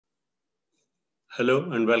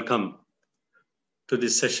Hello and welcome to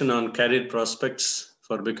this session on career prospects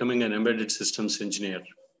for becoming an embedded systems engineer.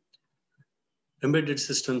 Embedded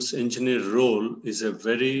systems engineer role is a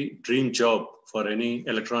very dream job for any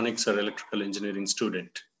electronics or electrical engineering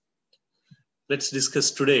student. Let's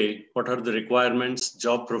discuss today what are the requirements,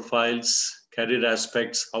 job profiles, career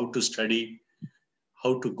aspects, how to study,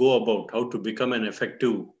 how to go about, how to become an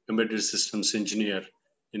effective embedded systems engineer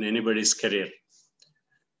in anybody's career.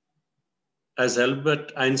 As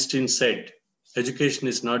Albert Einstein said, education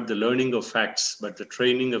is not the learning of facts, but the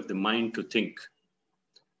training of the mind to think.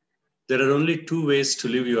 There are only two ways to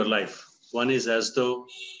live your life. One is as though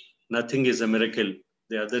nothing is a miracle.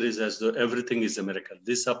 The other is as though everything is a miracle.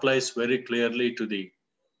 This applies very clearly to the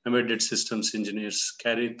embedded systems engineer's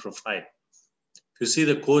career profile. If you see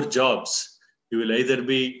the core jobs, you will either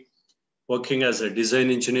be working as a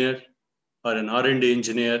design engineer or an R&D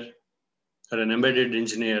engineer or an embedded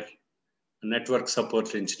engineer, a network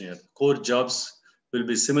support engineer. Core jobs will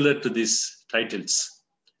be similar to these titles.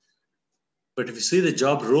 But if you see the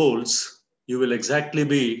job roles, you will exactly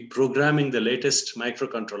be programming the latest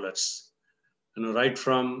microcontrollers, right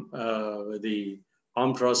from the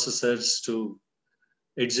ARM processors to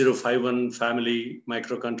 8051 family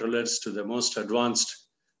microcontrollers to the most advanced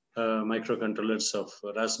microcontrollers of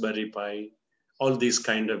Raspberry Pi, all these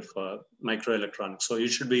kind of microelectronics. So you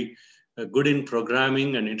should be good in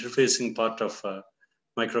programming and interfacing part of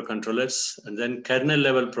microcontrollers. And then kernel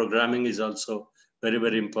level programming is also very,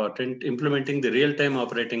 very important. Implementing the real-time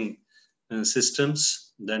operating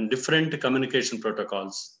systems, then different communication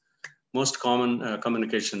protocols, most common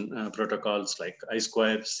communication protocols like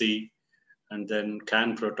I2C, C, and then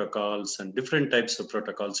CAN protocols and different types of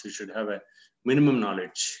protocols. You should have a minimum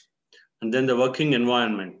knowledge. And then the working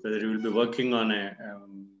environment, whether you will be working on a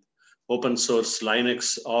open source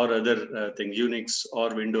Linux or other thing, Unix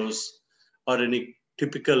or Windows or any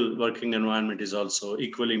typical working environment is also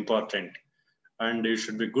equally important. And you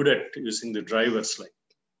should be good at using the drivers like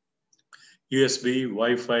USB,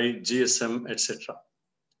 Wi-Fi, GSM, etc.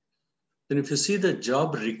 Then if you see the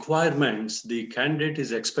job requirements, the candidate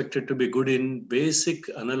is expected to be good in basic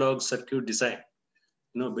analog circuit design,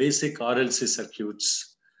 basic RLC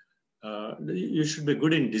circuits. You should be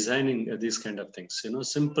good in designing these kind of things,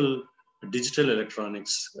 simple digital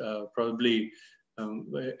electronics, probably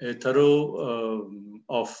a thorough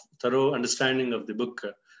understanding of the book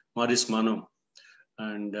Maurice Mano,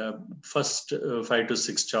 and first 5 to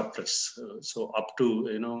 6 chapters. So up to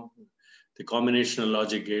the combinational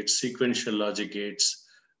logic gates, sequential logic gates,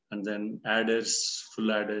 and then adders,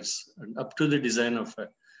 full adders, and up to the design of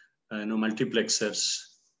multiplexers.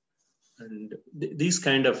 And these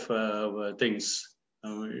kind of things,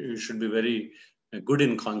 you should be very good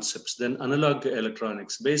in concepts. Then analog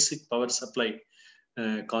electronics, basic power supply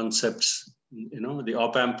concepts, the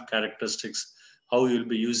op-amp characteristics, how you'll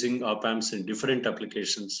be using op-amps in different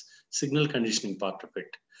applications, signal conditioning part of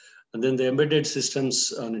it. And then the embedded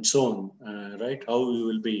systems on its own, right? How you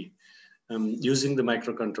will be using the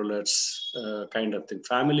microcontrollers kind of thing,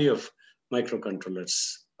 family of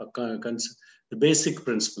microcontrollers, the basic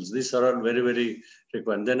principles. These are all very, very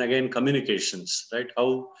required. Then again, communications, right?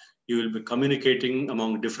 How you will be communicating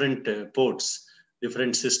among different ports,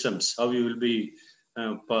 different systems, how you will be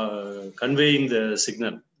conveying the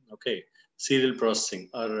signal, okay? Serial processing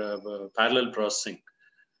or parallel processing,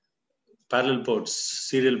 parallel ports,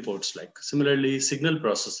 serial ports, like similarly signal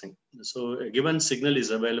processing. So a given signal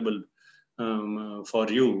is available for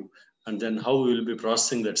you, and then how you will be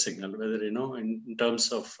processing that signal, whether, in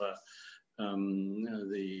terms of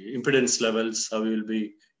the impedance levels, how you will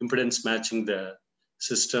be impedance matching the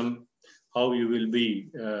system, how you will be,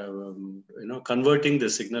 converting the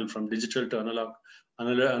signal from digital to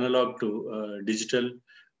analog to digital,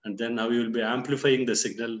 and then how you will be amplifying the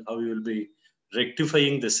signal, how you will be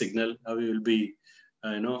rectifying the signal, how you will be,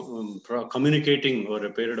 communicating over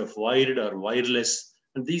a period of wired or wireless.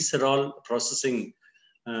 And these are all processing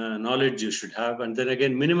knowledge you should have. And then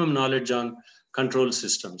again, minimum knowledge on control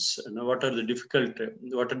systems. What are the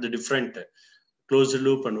different closed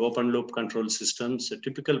loop and open loop control systems,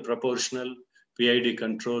 typical proportional PID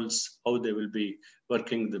controls, how they will be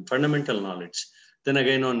working, the fundamental knowledge. Then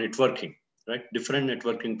again on networking, right? Different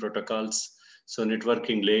networking protocols. So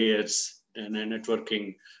networking layers and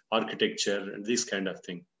networking architecture and this kind of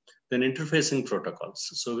thing. Then interfacing protocols.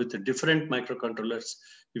 So with the different microcontrollers,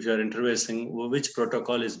 if you are interfacing, which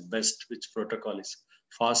protocol is best, which protocol is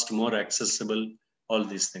fast, more accessible, all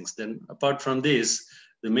these things. Then apart from this,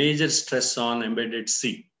 the major stress on embedded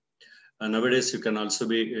C. Nowadays, you can also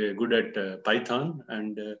be good at Python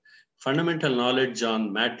and fundamental knowledge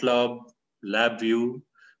on MATLAB, LabVIEW,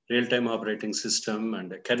 real-time operating system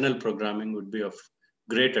and kernel programming would be of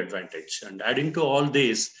great advantage. And adding to all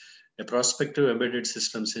these, a prospective embedded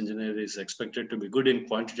systems engineer is expected to be good in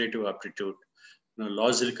quantitative aptitude,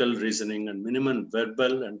 logical reasoning, and minimum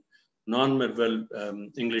verbal and non-verbal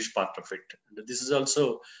English part of it. And this is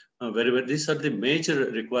also these are the major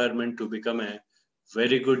requirement to become a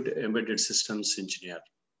very good embedded systems engineer.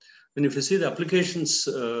 And if you see the applications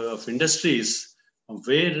of industries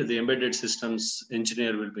where the embedded systems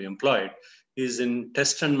engineer will be employed is in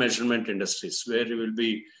test and measurement industries, where you will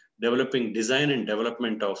be developing design and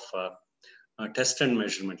development of test and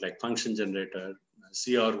measurement like function generator,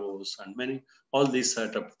 CROs, and many, all these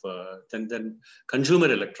sort of, then consumer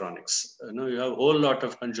electronics. You have a whole lot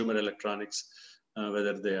of consumer electronics,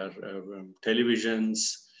 whether they are televisions,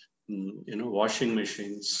 washing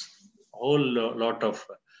machines, whole lot of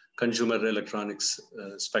consumer electronics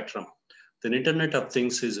spectrum. Then Internet of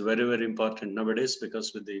Things is very, very important nowadays,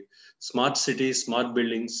 because with the smart cities, smart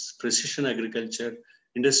buildings, precision agriculture,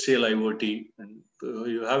 industrial IoT, and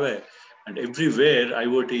you have and everywhere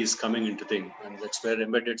IoT is coming into thing, and that's where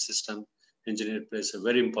embedded system engineer plays a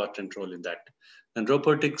very important role in that. And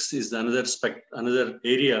robotics is another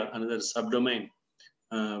area, another subdomain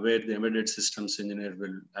where the embedded systems engineer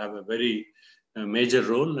will have a very major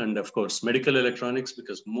role. And of course, medical electronics,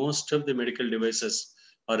 because most of the medical devices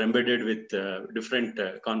are embedded with different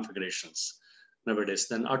configurations nowadays.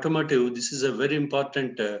 Then automotive, this is a very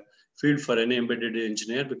important field for any embedded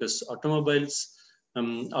engineer, because automobiles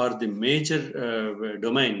are the major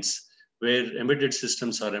domains where embedded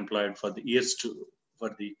systems are employed for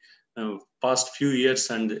the past few years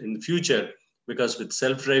and in the future, because with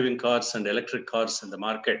self-driving cars and electric cars in the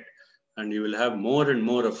market, and you will have more and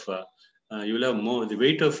more of the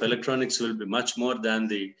weight of electronics will be much more than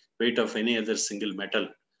the weight of any other single metal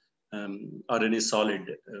or any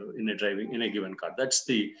solid in a given car. That's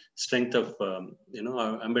the strength of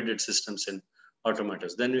embedded systems in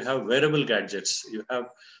automotives. Then you have wearable gadgets. You have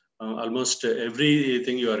almost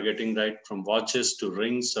everything you are getting, right from watches to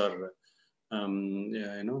rings or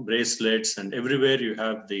bracelets, and everywhere you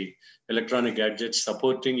have the electronic gadgets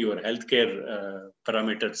supporting your healthcare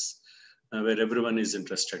parameters, where everyone is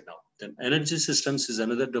interested now. Then energy systems is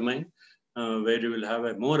another domain where you will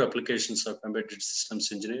have more applications of embedded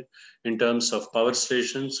systems engineer in terms of power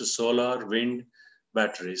stations, solar, wind,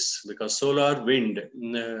 batteries, because solar, wind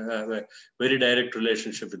have a very direct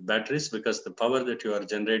relationship with batteries, because the power that you are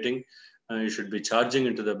generating, you should be charging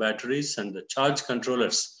into the batteries, and the charge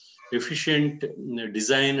controllers, efficient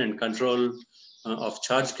design and control of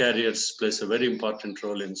charge carriers plays a very important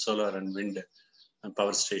role in solar and wind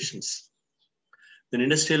power stations. Then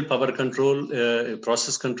industrial power control,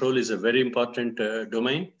 process control is a very important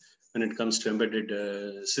domain when it comes to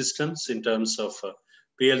embedded systems in terms of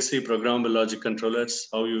PLC, programmable logic controllers,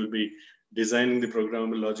 how you will be designing the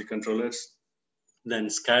programmable logic controllers. Then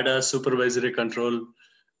SCADA, supervisory control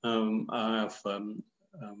of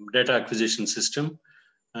data acquisition system,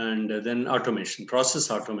 and then automation,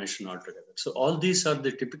 process automation altogether. So all these are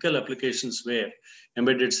the typical applications where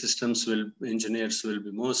embedded systems engineers will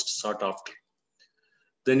be most sought after.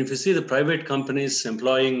 Then if you see the private companies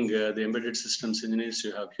employing the embedded systems engineers,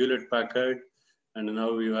 you have Hewlett, Packard, and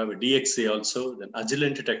now you have a DXA also. Then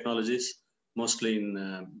Agilent Technologies, mostly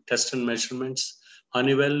in test and measurements.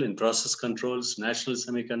 Honeywell in process controls, National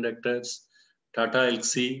Semiconductors, Tata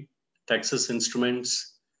Elxsi, Texas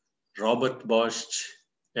Instruments, Robert Bosch,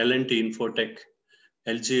 L&T Infotech,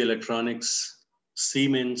 LG Electronics,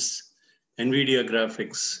 Siemens, NVIDIA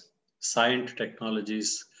Graphics, Scient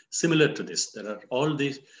Technologies. Similar to this, there are all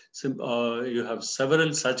these, you have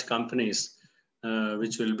several such companies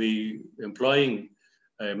which will be employing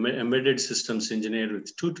embedded systems engineer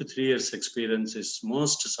with 2 to 3 years experience is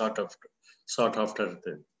most sought after.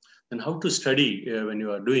 Then how to study when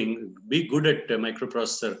you are doing, be good at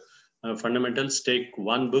microprocessor fundamentals, take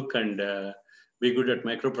one book and be good at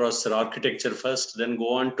microprocessor architecture first, then go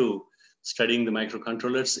on to studying the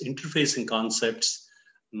microcontrollers, interfacing concepts,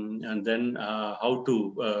 and then how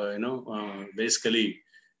to basically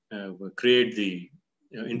create the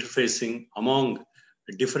interfacing among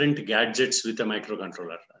different gadgets with a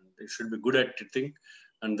microcontroller. And they should be good at it,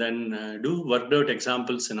 and then do worked out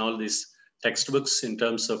examples in all these textbooks in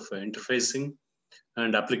terms of interfacing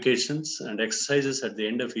and applications and exercises at the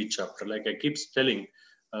end of each chapter. Like I keep telling,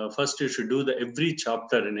 first you should do every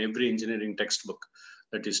chapter in every engineering textbook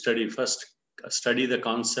that you study. First study the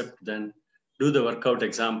concept, then do the workout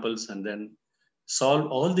examples, and then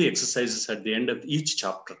solve all the exercises at the end of each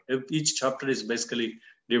chapter. Each chapter is basically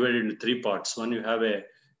divided into 3 parts. One, you have a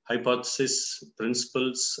hypothesis,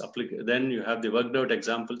 principles, then you have the worked out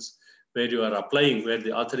examples, where you are applying, where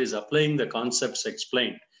the author is applying the concepts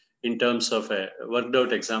explained in terms of a worked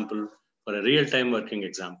out example for a real-time working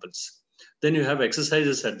examples. Then you have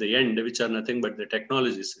exercises at the end, which are nothing but the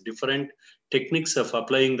technologies, different techniques of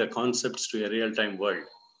applying the concepts to a real-time world.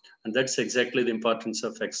 And that's exactly the importance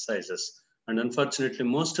of exercises. And unfortunately,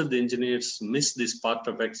 most of the engineers miss this part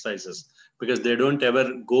of exercises because they don't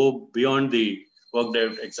ever go beyond the worked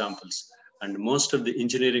out examples. And most of the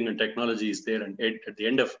engineering and technology is there and at the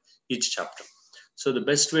end of each chapter. So the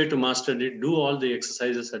best way to master it, do all the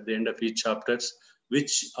exercises at the end of each chapters,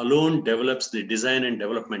 which alone develops the design and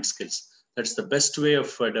development skills. That's the best way of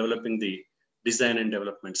developing the design and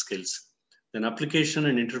development skills. Then application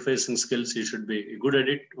and interfacing skills, you should be good at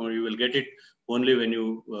it, or you will get it only when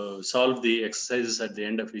you solve the exercises at the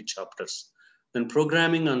end of each chapters. Then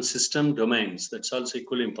programming on system domains, that's also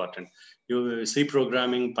equally important. You C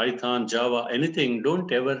programming, Python, Java, anything, don't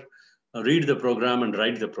ever read the program and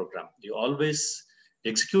write the program. You always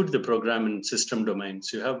execute the program in system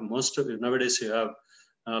domains. You have nowadays you have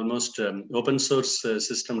almost open source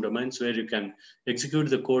system domains where you can execute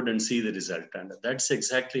the code and see the result. And that's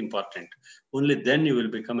exactly important. Only then you will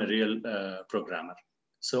become a real programmer.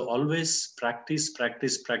 So always practice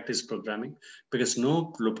programming, because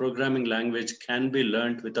no programming language can be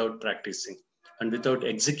learned without practicing and without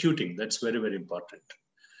executing. That's very, very important.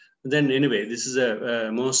 Then anyway, this is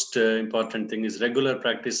a most important thing is regular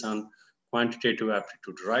practice on quantitative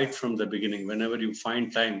aptitude right from the beginning. Whenever you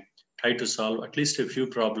find time, try to solve at least a few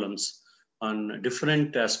problems on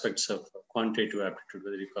different aspects of quantitative aptitude,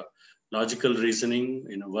 whether you call logical reasoning,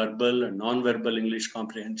 verbal and non-verbal English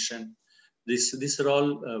comprehension. These are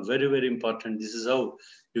all very, very important. This is how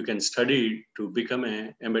you can study to become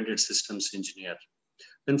an embedded systems engineer.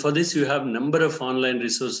 Then for this, you have a number of online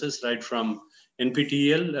resources, right from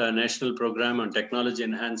NPTEL, National Program on Technology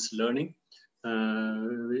Enhanced Learning,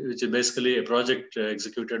 which is basically a project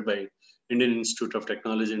executed by Indian Institute of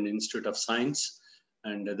Technology and Institute of Science.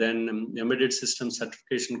 And then embedded system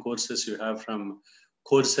certification courses you have from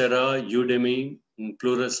Coursera, Udemy,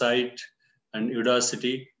 Pluralsight, and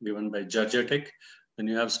Udacity, given by Georgia Tech. Then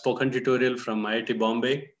you have spoken tutorial from IIT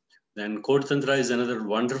Bombay. Then CodeTantra is another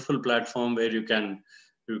wonderful platform where you can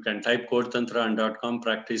type codetantra and .com,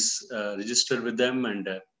 practice, register with them and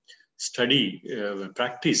study,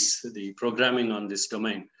 practice the programming on this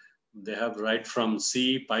domain. They have right from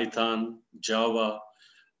C, Python, Java,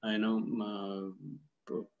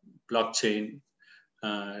 blockchain,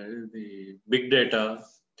 the big data,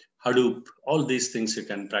 Hadoop, all these things you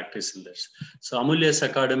can practice in this. So Amulya's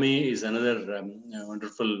Academy is another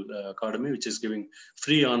wonderful academy which is giving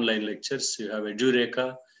free online lectures. You have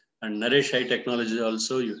Edureka and Naresh High Technology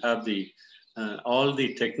also. You have the all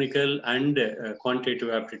the technical and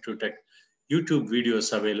quantitative aptitude tech YouTube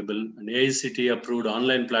videos available, and AICTE approved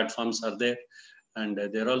online platforms are there, and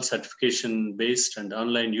they're all certification based, and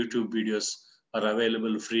online YouTube videos are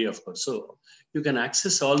available free, of course. So you can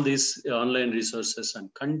access all these online resources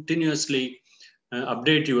and continuously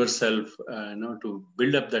update yourself to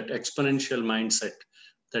build up that exponential mindset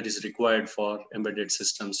that is required for embedded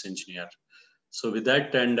systems engineer. So with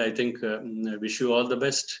that, and I think I wish you all the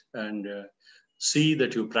best, and see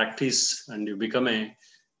that you practice and you become a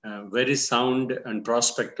very sound and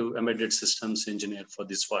prospective embedded systems engineer for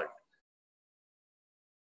this world.